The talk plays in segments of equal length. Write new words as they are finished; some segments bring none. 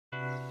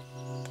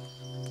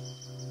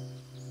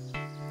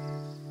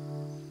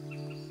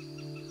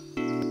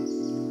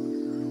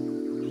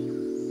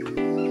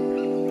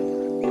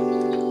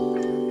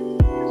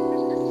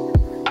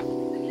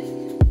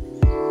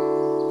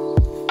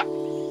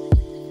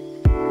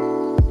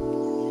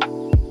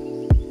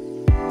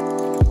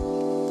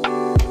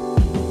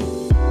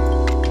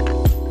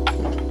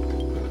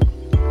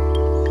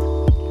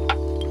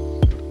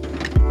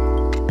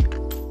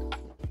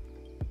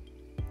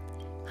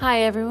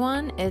Hi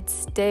everyone,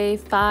 it's day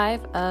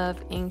 5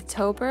 of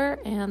Inktober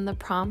and the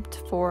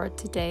prompt for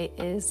today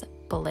is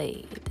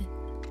Blade.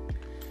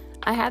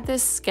 I had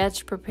this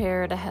sketch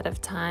prepared ahead of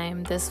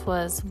time. This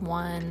was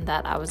one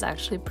that I was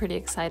actually pretty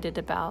excited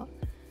about,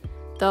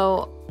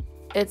 though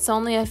it's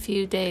only a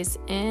few days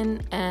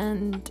in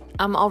and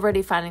I'm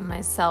already finding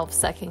myself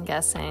second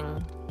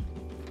guessing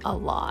a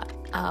lot.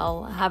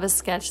 I'll have a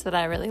sketch that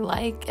I really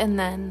like, and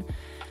then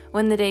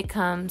when the day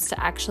comes to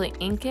actually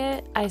ink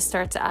it, I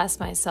start to ask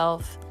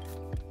myself,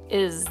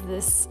 is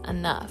this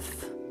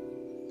enough?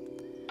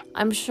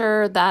 I'm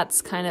sure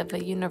that's kind of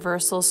a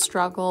universal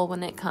struggle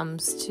when it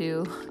comes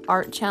to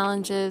art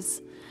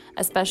challenges,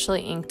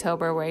 especially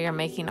Inktober, where you're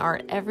making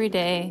art every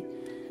day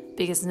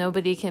because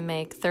nobody can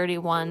make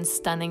 31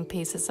 stunning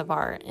pieces of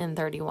art in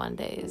 31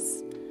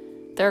 days.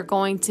 There are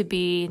going to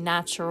be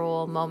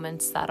natural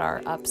moments that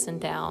are ups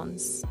and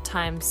downs,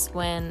 times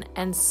when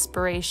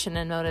inspiration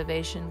and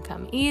motivation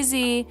come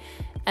easy,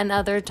 and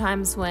other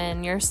times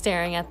when you're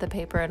staring at the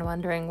paper and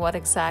wondering what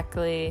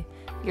exactly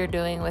you're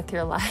doing with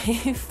your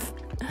life.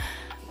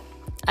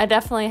 I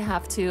definitely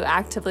have to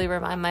actively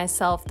remind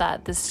myself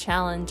that this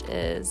challenge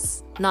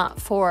is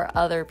not for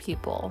other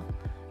people.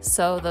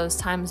 So those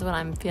times when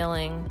I'm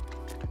feeling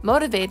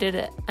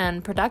motivated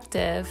and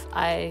productive,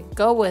 I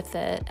go with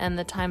it, and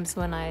the times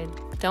when I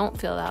don't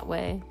feel that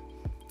way,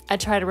 I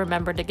try to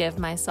remember to give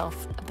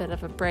myself a bit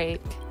of a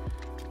break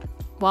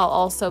while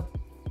also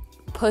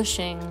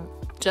pushing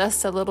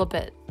just a little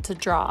bit to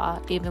draw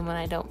even when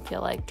I don't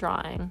feel like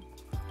drawing.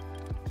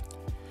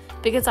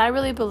 Because I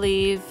really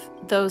believe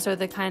those are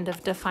the kind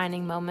of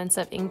defining moments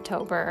of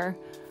Inktober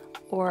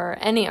or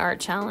any art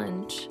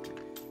challenge.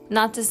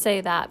 Not to say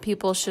that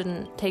people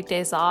shouldn't take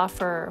days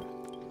off or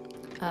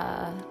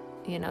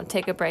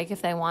take a break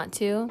if they want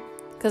to,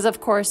 because of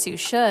course you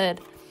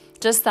should.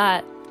 Just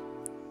that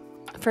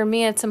for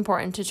me, it's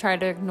important to try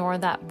to ignore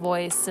that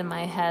voice in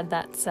my head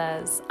that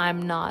says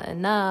I'm not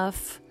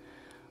enough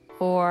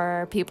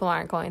or people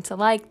aren't going to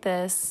like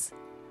this.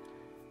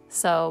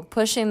 So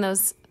pushing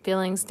those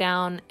feelings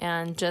down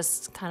and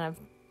just kind of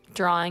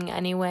drawing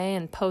anyway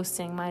and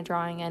posting my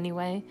drawing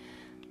anyway,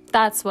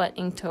 that's what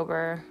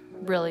Inktober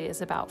really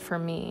is about for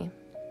me.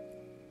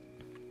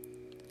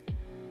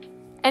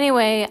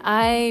 Anyway,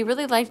 I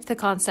really liked the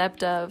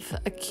concept of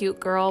a cute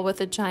girl with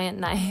a giant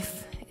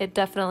knife. It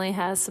definitely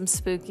has some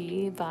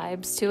spooky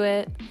vibes to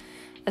it,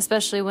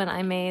 especially when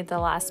I made the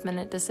last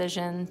minute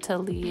decision to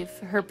leave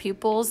her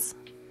pupils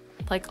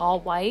like all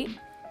white,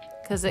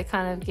 because it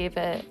kind of gave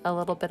it a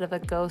little bit of a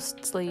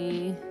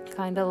ghostly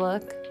kind of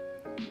look.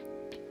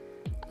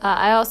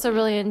 I also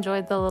really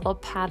enjoyed the little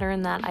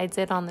pattern that I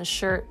did on the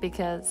shirt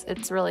because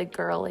it's really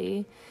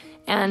girly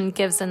and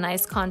gives a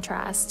nice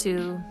contrast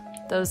to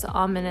those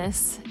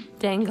ominous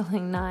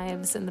dangling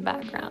knives in the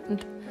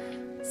background.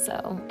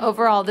 So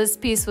overall, this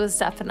piece was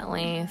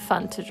definitely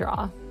fun to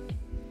draw.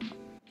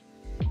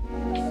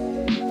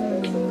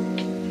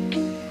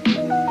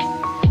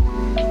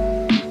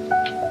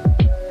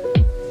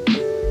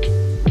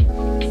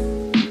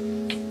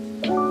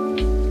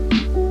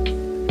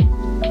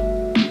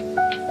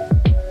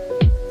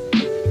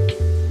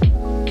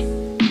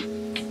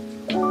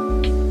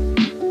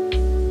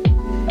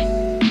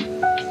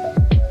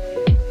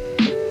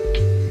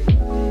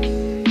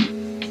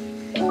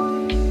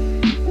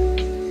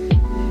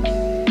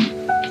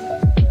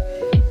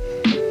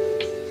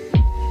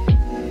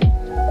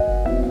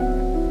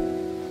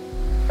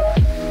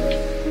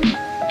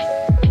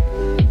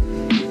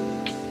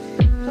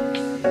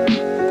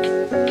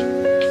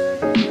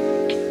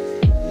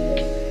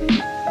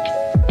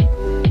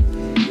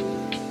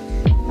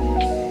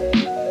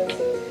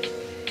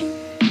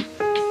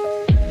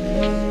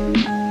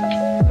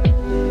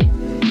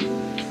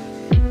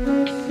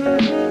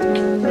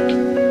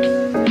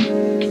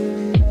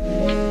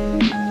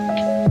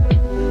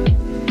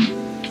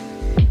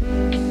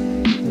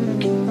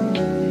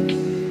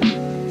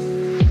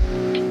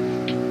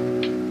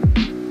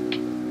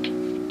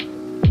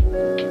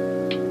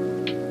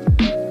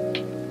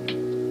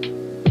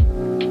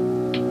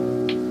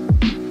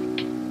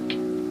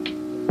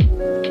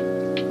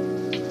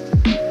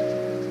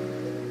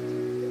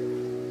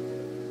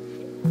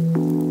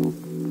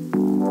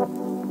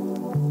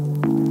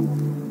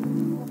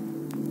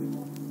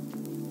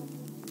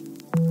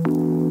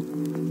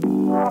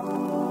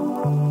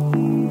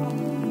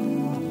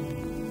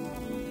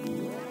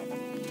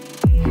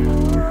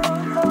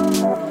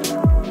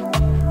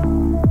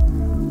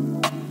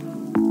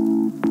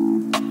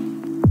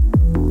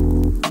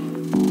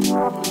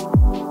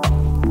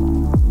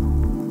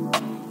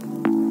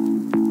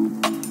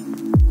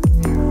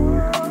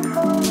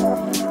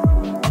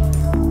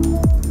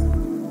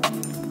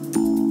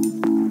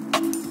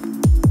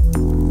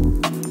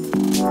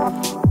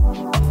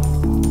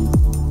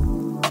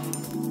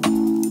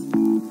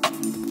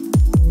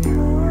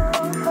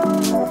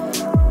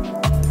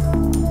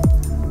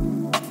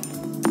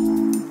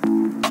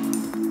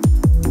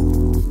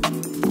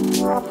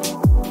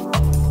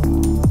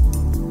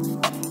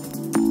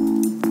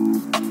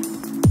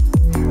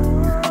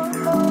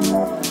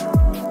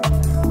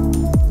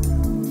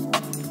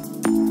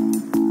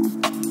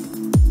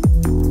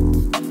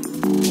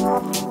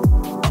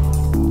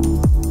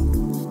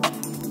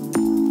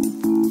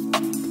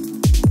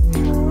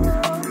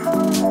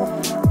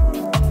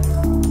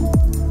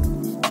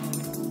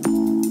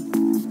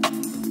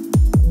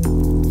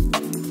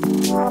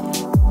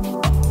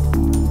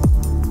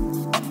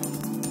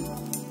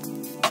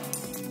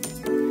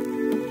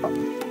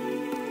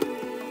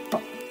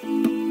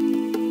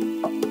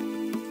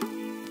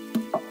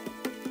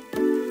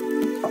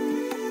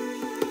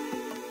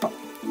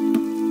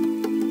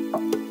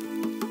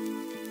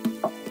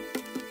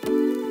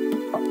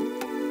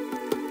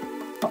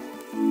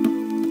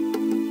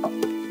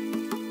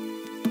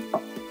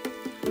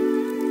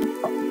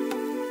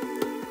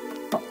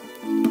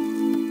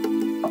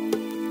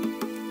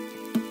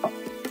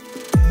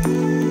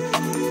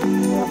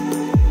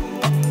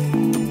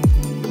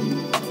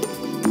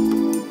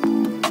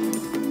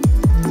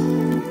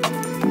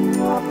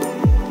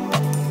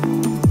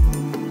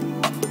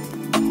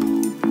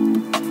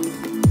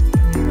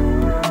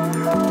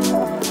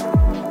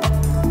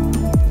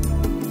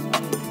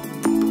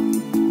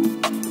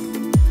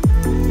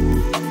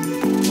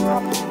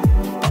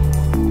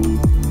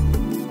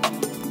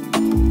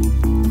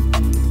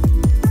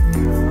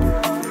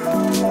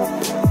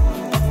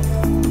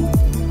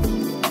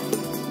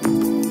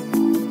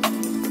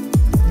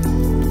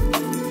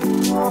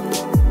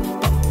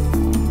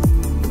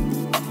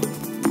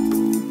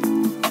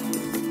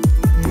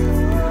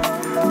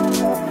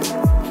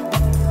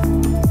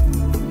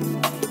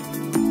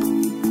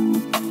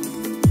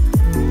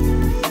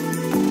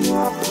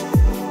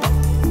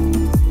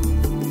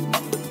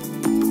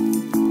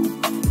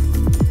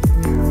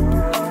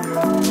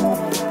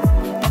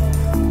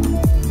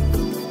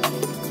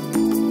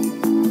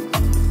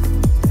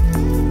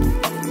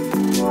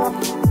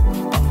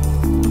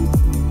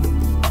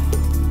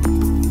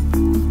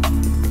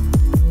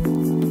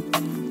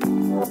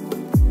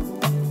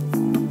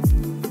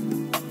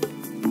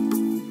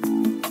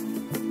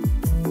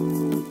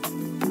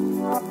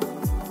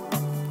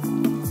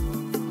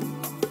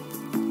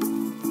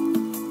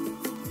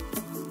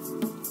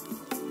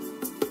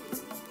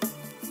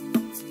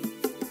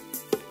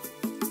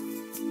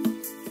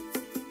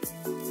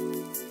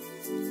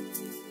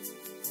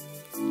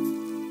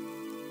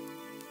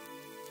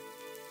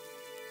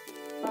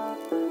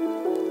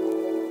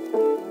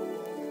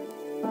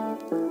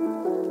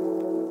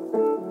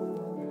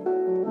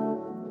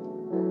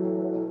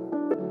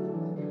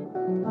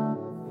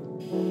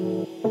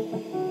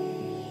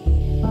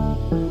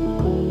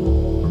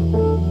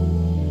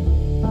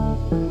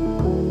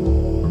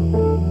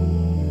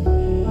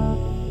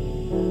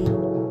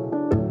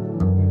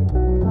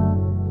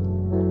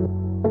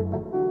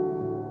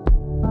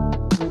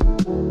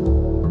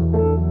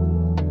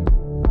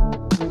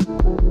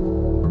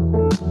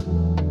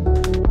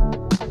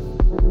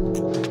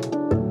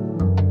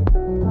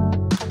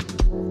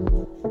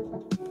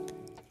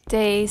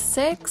 Day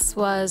 6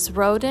 was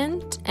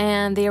rodent,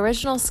 and the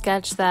original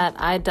sketch that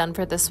I'd done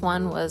for this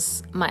one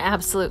was my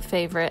absolute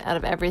favorite out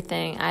of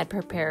everything I'd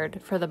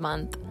prepared for the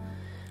month.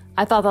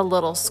 I thought the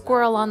little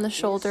squirrel on the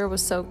shoulder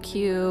was so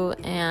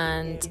cute,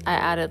 and I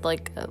added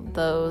like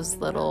those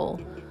little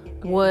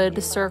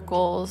wood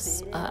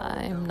circles.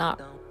 I'm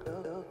not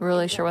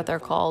really sure what they're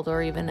called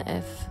or even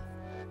if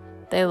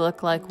they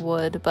look like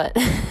wood, but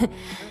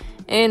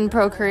in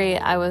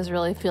Procreate I was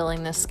really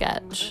feeling this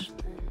sketch.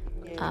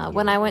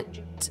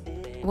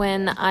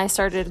 When I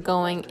started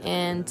going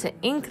in to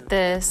ink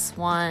this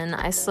one,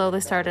 I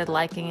slowly started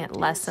liking it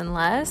less and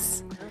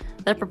less.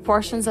 The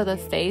proportions of the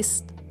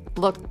face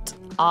looked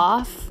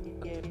off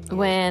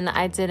when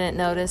I didn't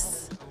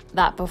notice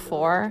that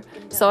before,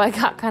 so I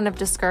got kind of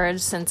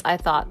discouraged since I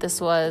thought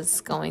this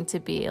was going to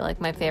be like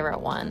my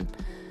favorite one,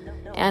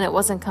 and it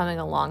wasn't coming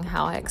along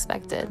how I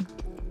expected.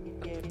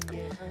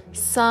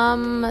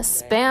 Some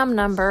spam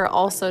number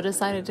also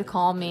decided to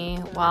call me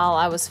while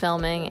I was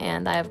filming,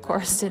 and I of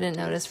course didn't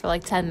notice for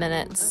like 10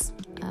 minutes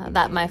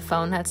that my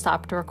phone had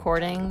stopped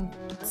recording,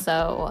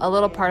 so a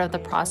little part of the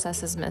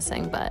process is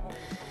missing, but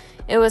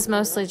it was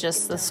mostly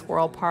just the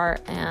squirrel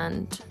part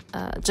and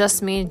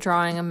just me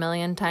drawing a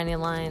million tiny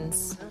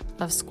lines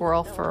of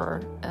squirrel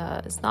fur.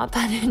 It's not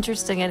that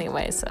interesting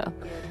anyway, so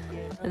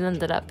it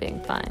ended up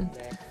being fine.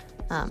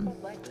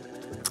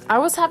 I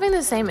was having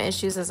the same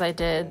issues as I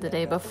did the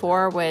day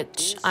before,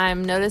 which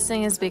I'm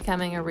noticing is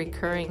becoming a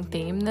recurring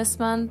theme this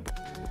month,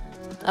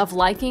 of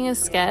liking a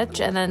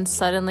sketch and then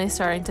suddenly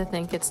starting to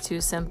think it's too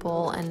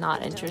simple and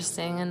not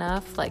interesting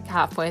enough, like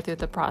halfway through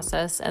the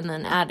process, and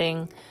then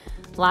adding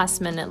last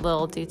minute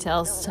little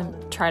details to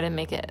try to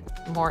make it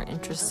more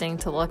interesting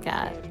to look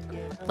at.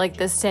 Like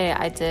this day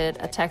I did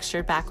a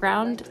textured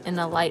background in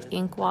a light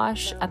ink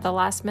wash at the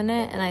last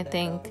minute, and I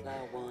think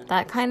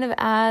that kind of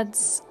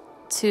adds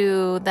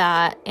to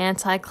that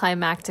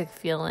anticlimactic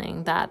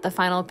feeling that the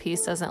final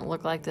piece doesn't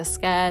look like the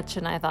sketch,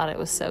 and I thought it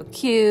was so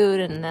cute,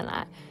 and then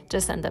I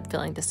just end up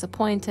feeling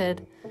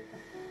disappointed.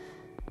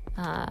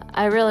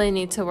 I really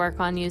need to work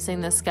on using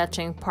the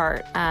sketching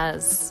part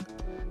as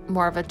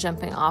more of a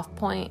jumping off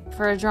point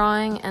for a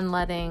drawing and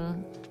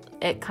letting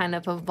it kind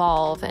of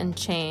evolve and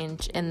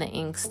change in the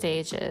ink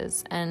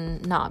stages,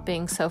 and not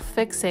being so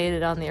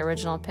fixated on the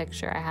original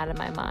picture I had in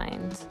my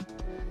mind.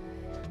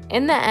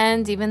 In the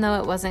end, even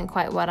though it wasn't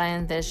quite what I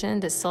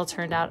envisioned, it still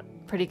turned out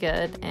pretty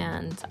good,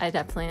 and I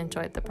definitely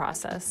enjoyed the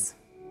process.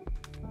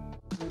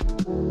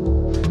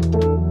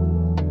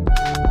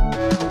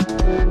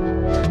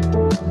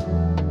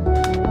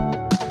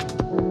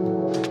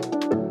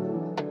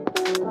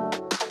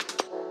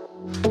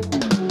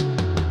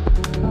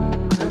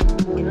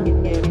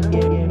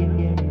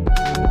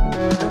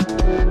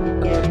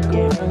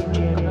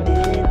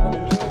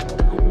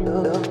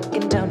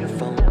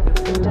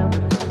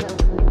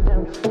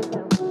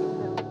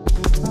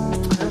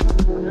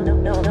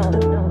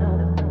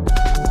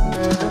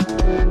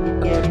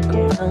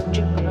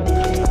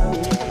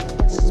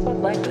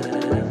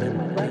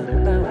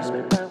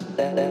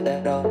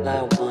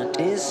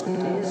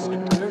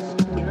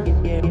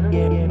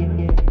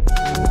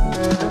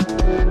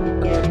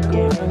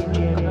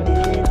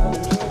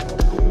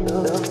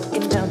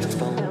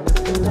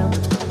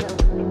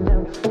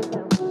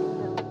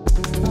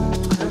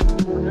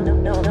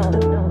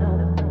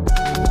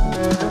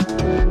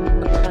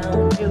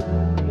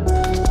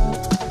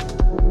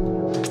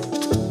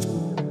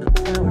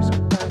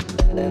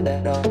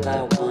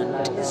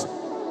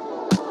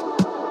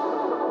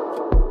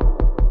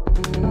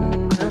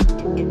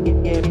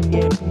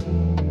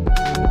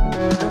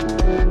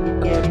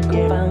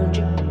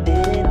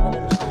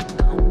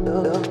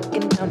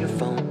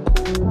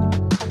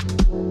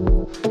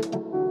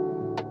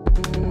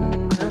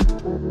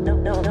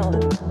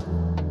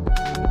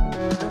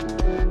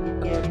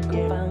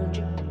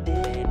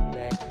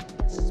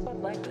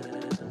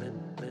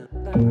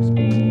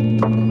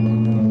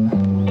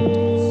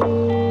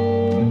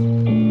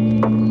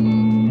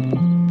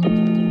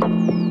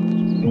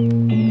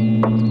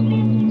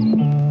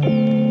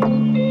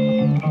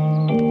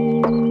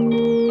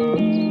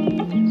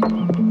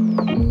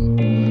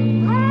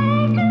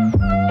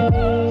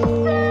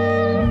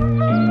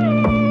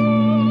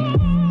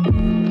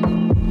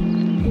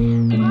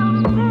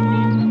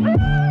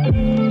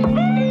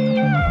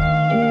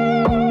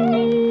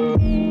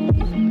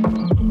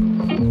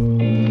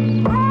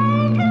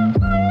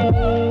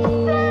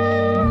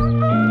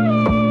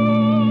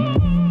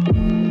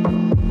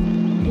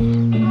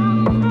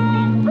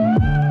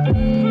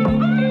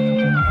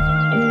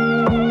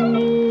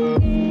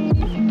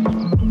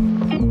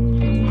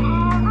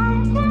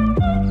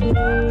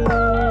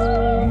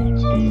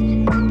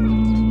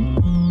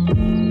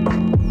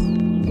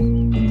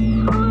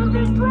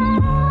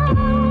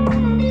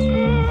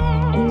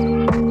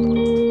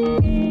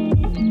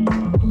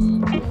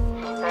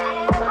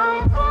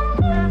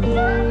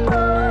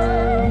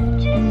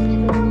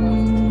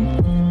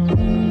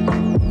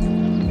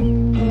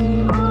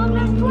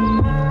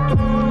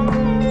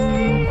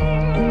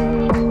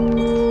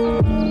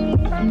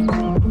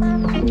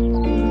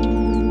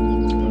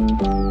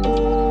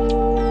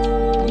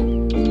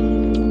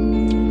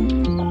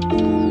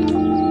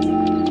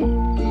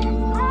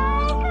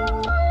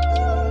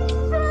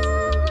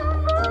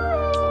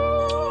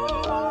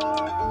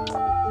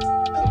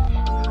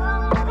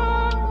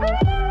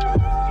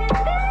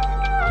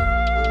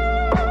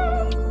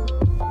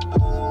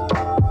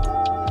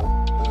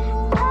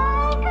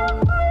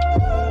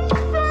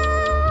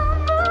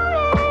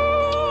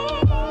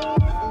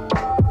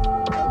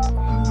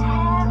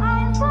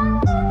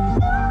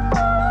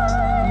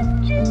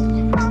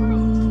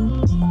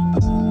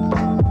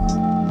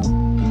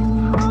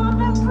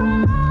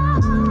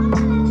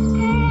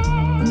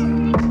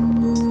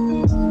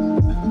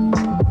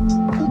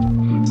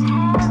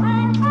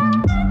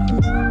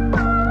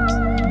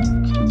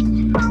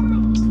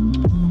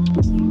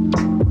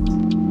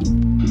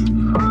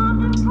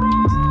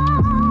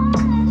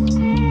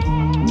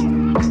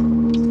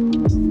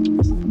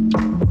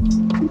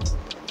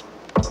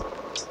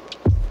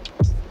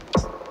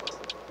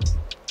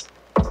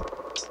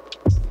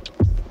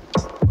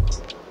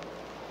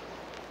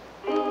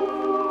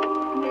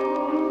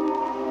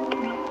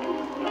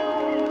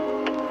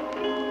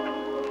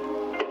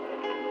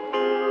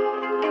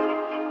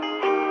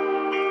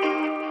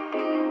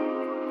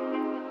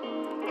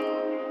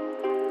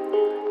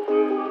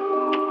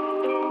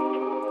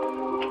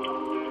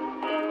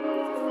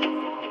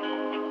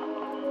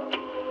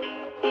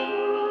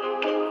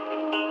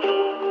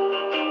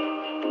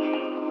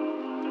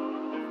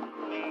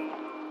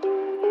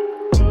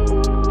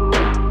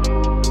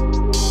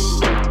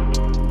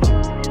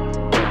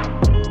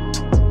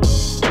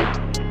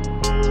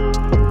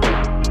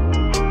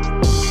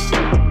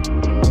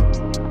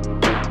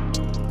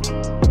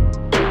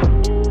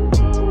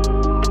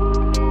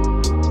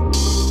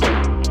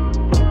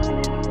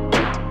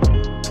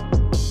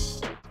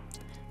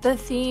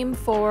 theme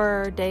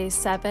for day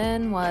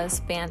 7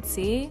 was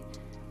fancy.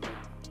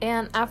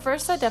 And at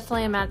first I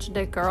definitely imagined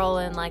a girl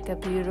in like a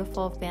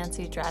beautiful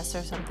fancy dress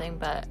or something,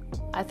 but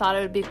I thought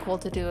it would be cool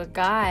to do a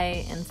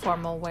guy in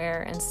formal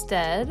wear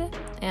instead,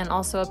 and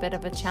also a bit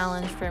of a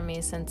challenge for me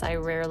since I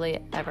rarely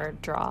ever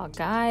draw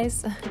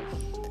guys.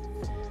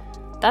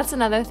 That's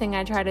another thing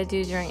I try to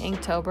do during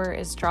Inktober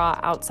is draw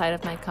outside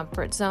of my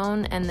comfort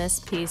zone, and this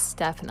piece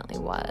definitely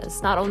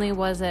was. Not only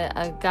was it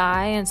a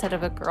guy instead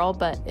of a girl,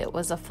 but it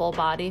was a full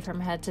body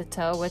from head to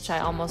toe, which I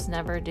almost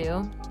never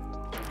do,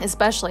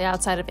 especially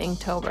outside of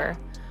Inktober.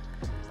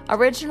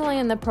 Originally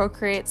in the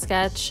Procreate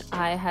sketch,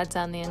 I had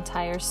done the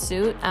entire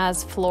suit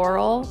as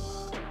floral,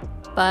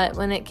 but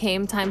when it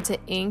came time to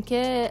ink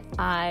it,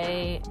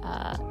 I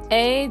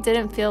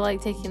didn't feel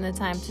like taking the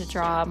time to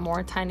draw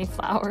more tiny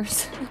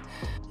flowers.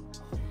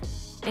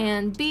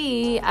 And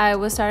B, I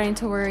was starting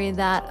to worry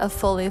that a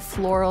fully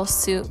floral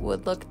suit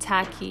would look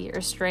tacky or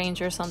strange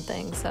or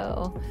something,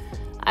 so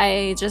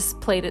I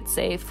just played it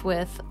safe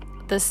with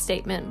the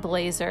statement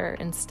blazer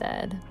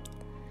instead.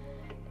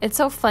 It's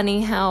so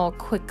funny how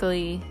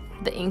quickly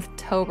the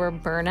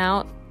Inktober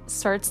burnout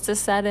starts to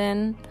set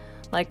in.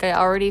 Like, I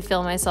already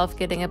feel myself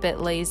getting a bit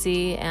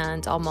lazy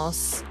and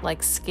almost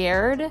like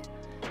scared,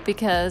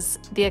 because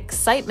the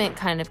excitement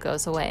kind of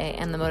goes away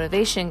and the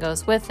motivation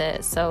goes with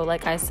it. So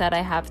like I said, I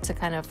have to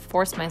kind of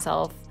force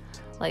myself,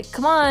 like,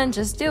 come on,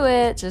 just do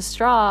it, just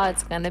draw,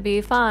 it's gonna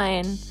be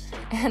fine.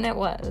 And it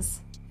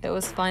was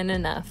fine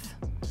enough.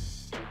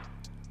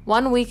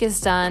 1 week is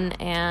done,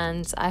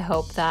 and I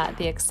hope that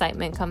the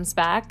excitement comes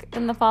back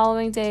in the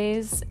following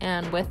days,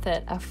 and with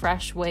it a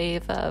fresh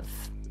wave of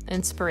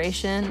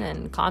inspiration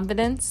and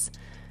confidence.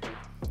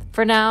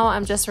 For now,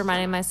 I'm just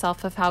reminding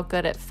myself of how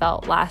good it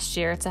felt last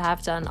year to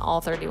have done all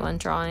 31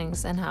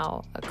 drawings and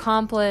how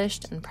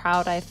accomplished and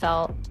proud I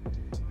felt.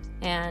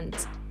 And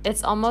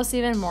it's almost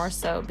even more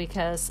so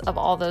because of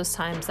all those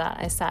times that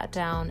I sat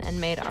down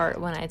and made art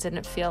when I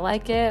didn't feel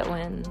like it,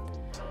 when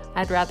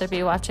I'd rather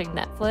be watching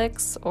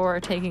Netflix or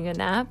taking a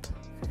nap.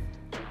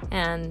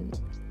 And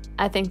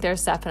I think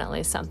there's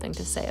definitely something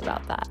to say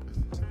about that.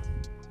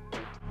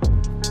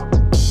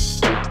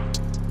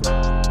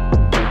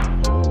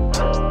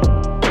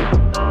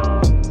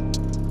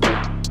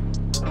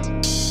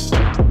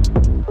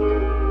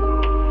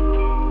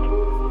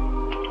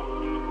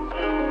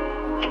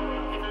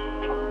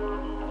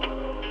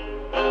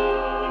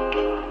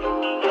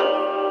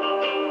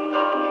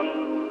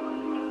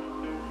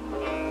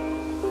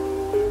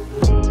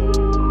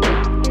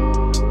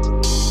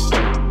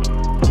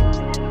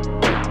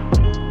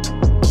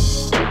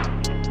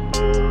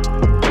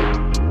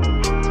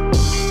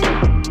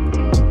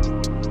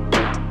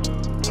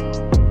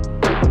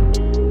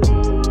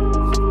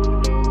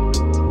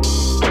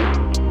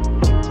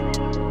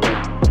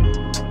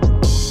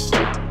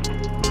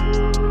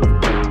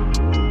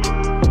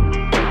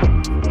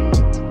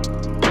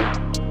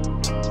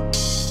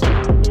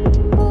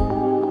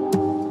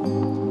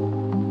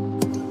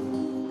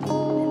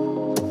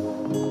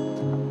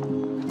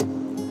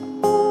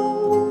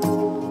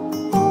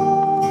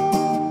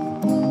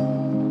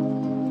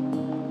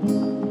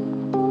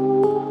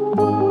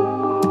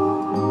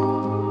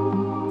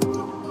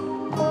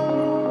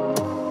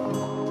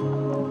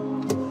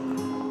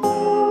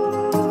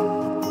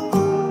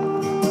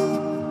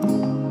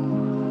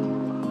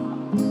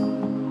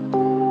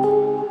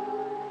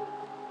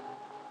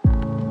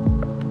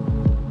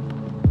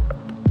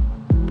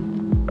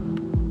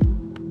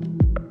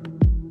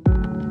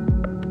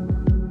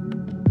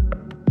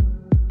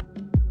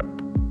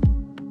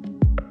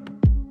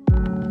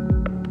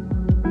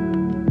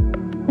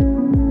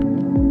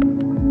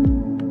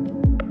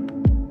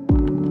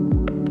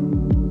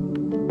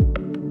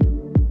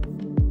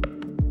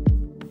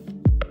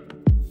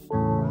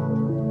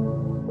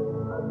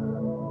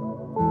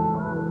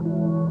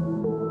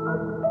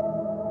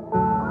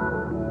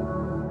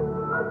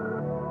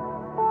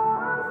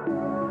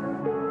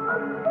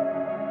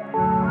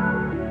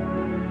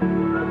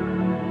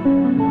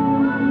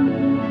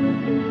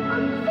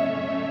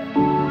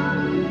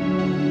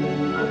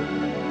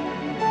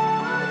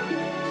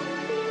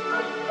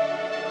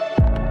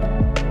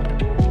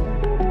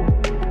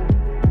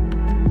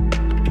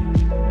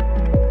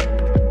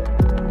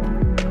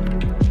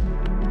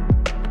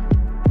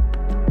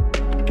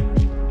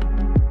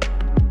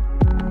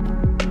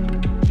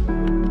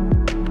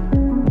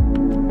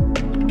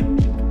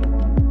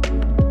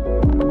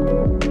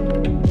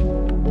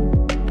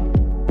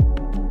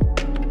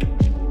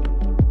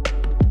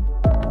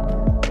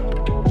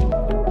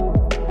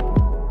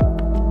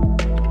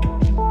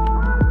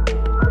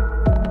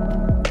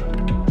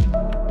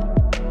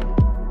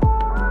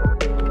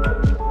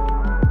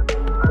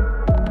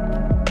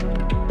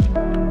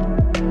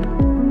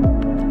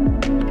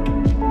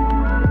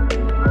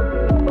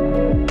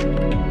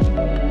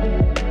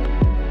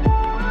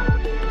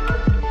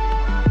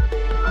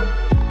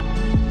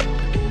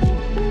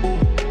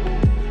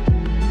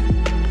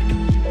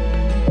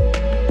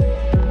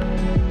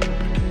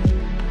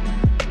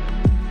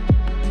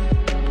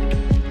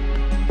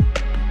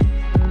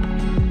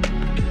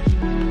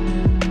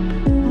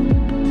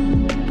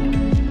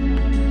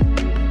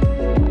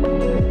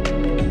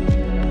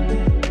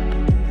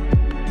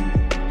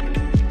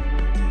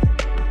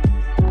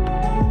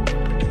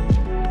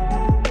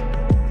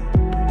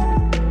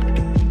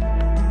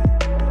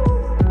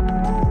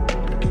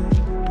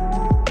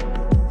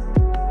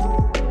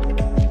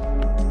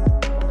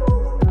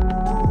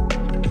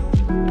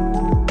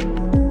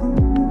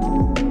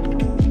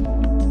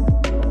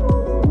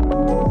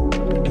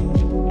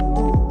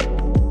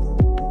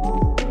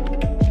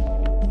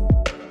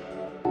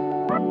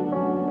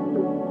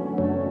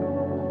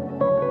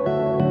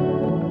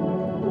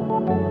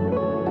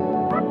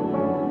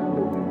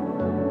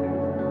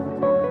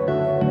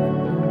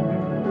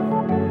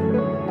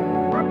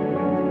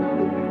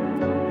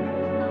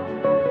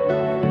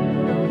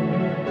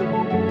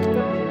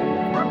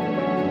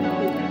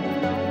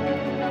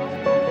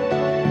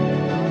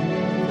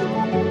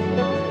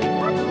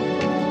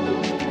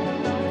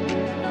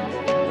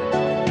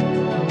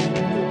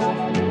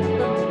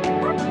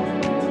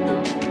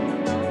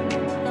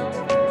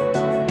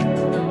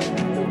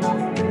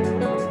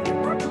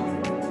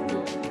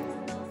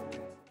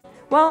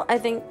 Well, I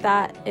think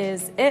that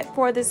is it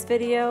for this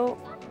video.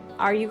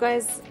 Are you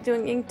guys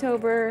doing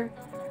Inktober?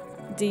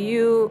 Do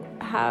you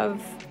have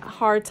a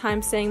hard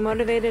time staying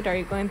motivated? Are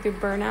you going through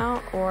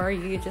burnout, or are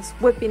you just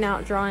whipping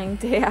out drawing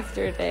day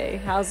after day?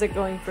 How's it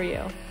going for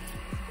you?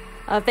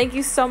 Thank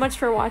you so much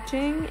for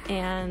watching,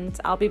 and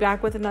I'll be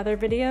back with another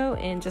video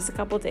in just a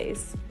couple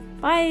days.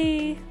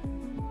 Bye!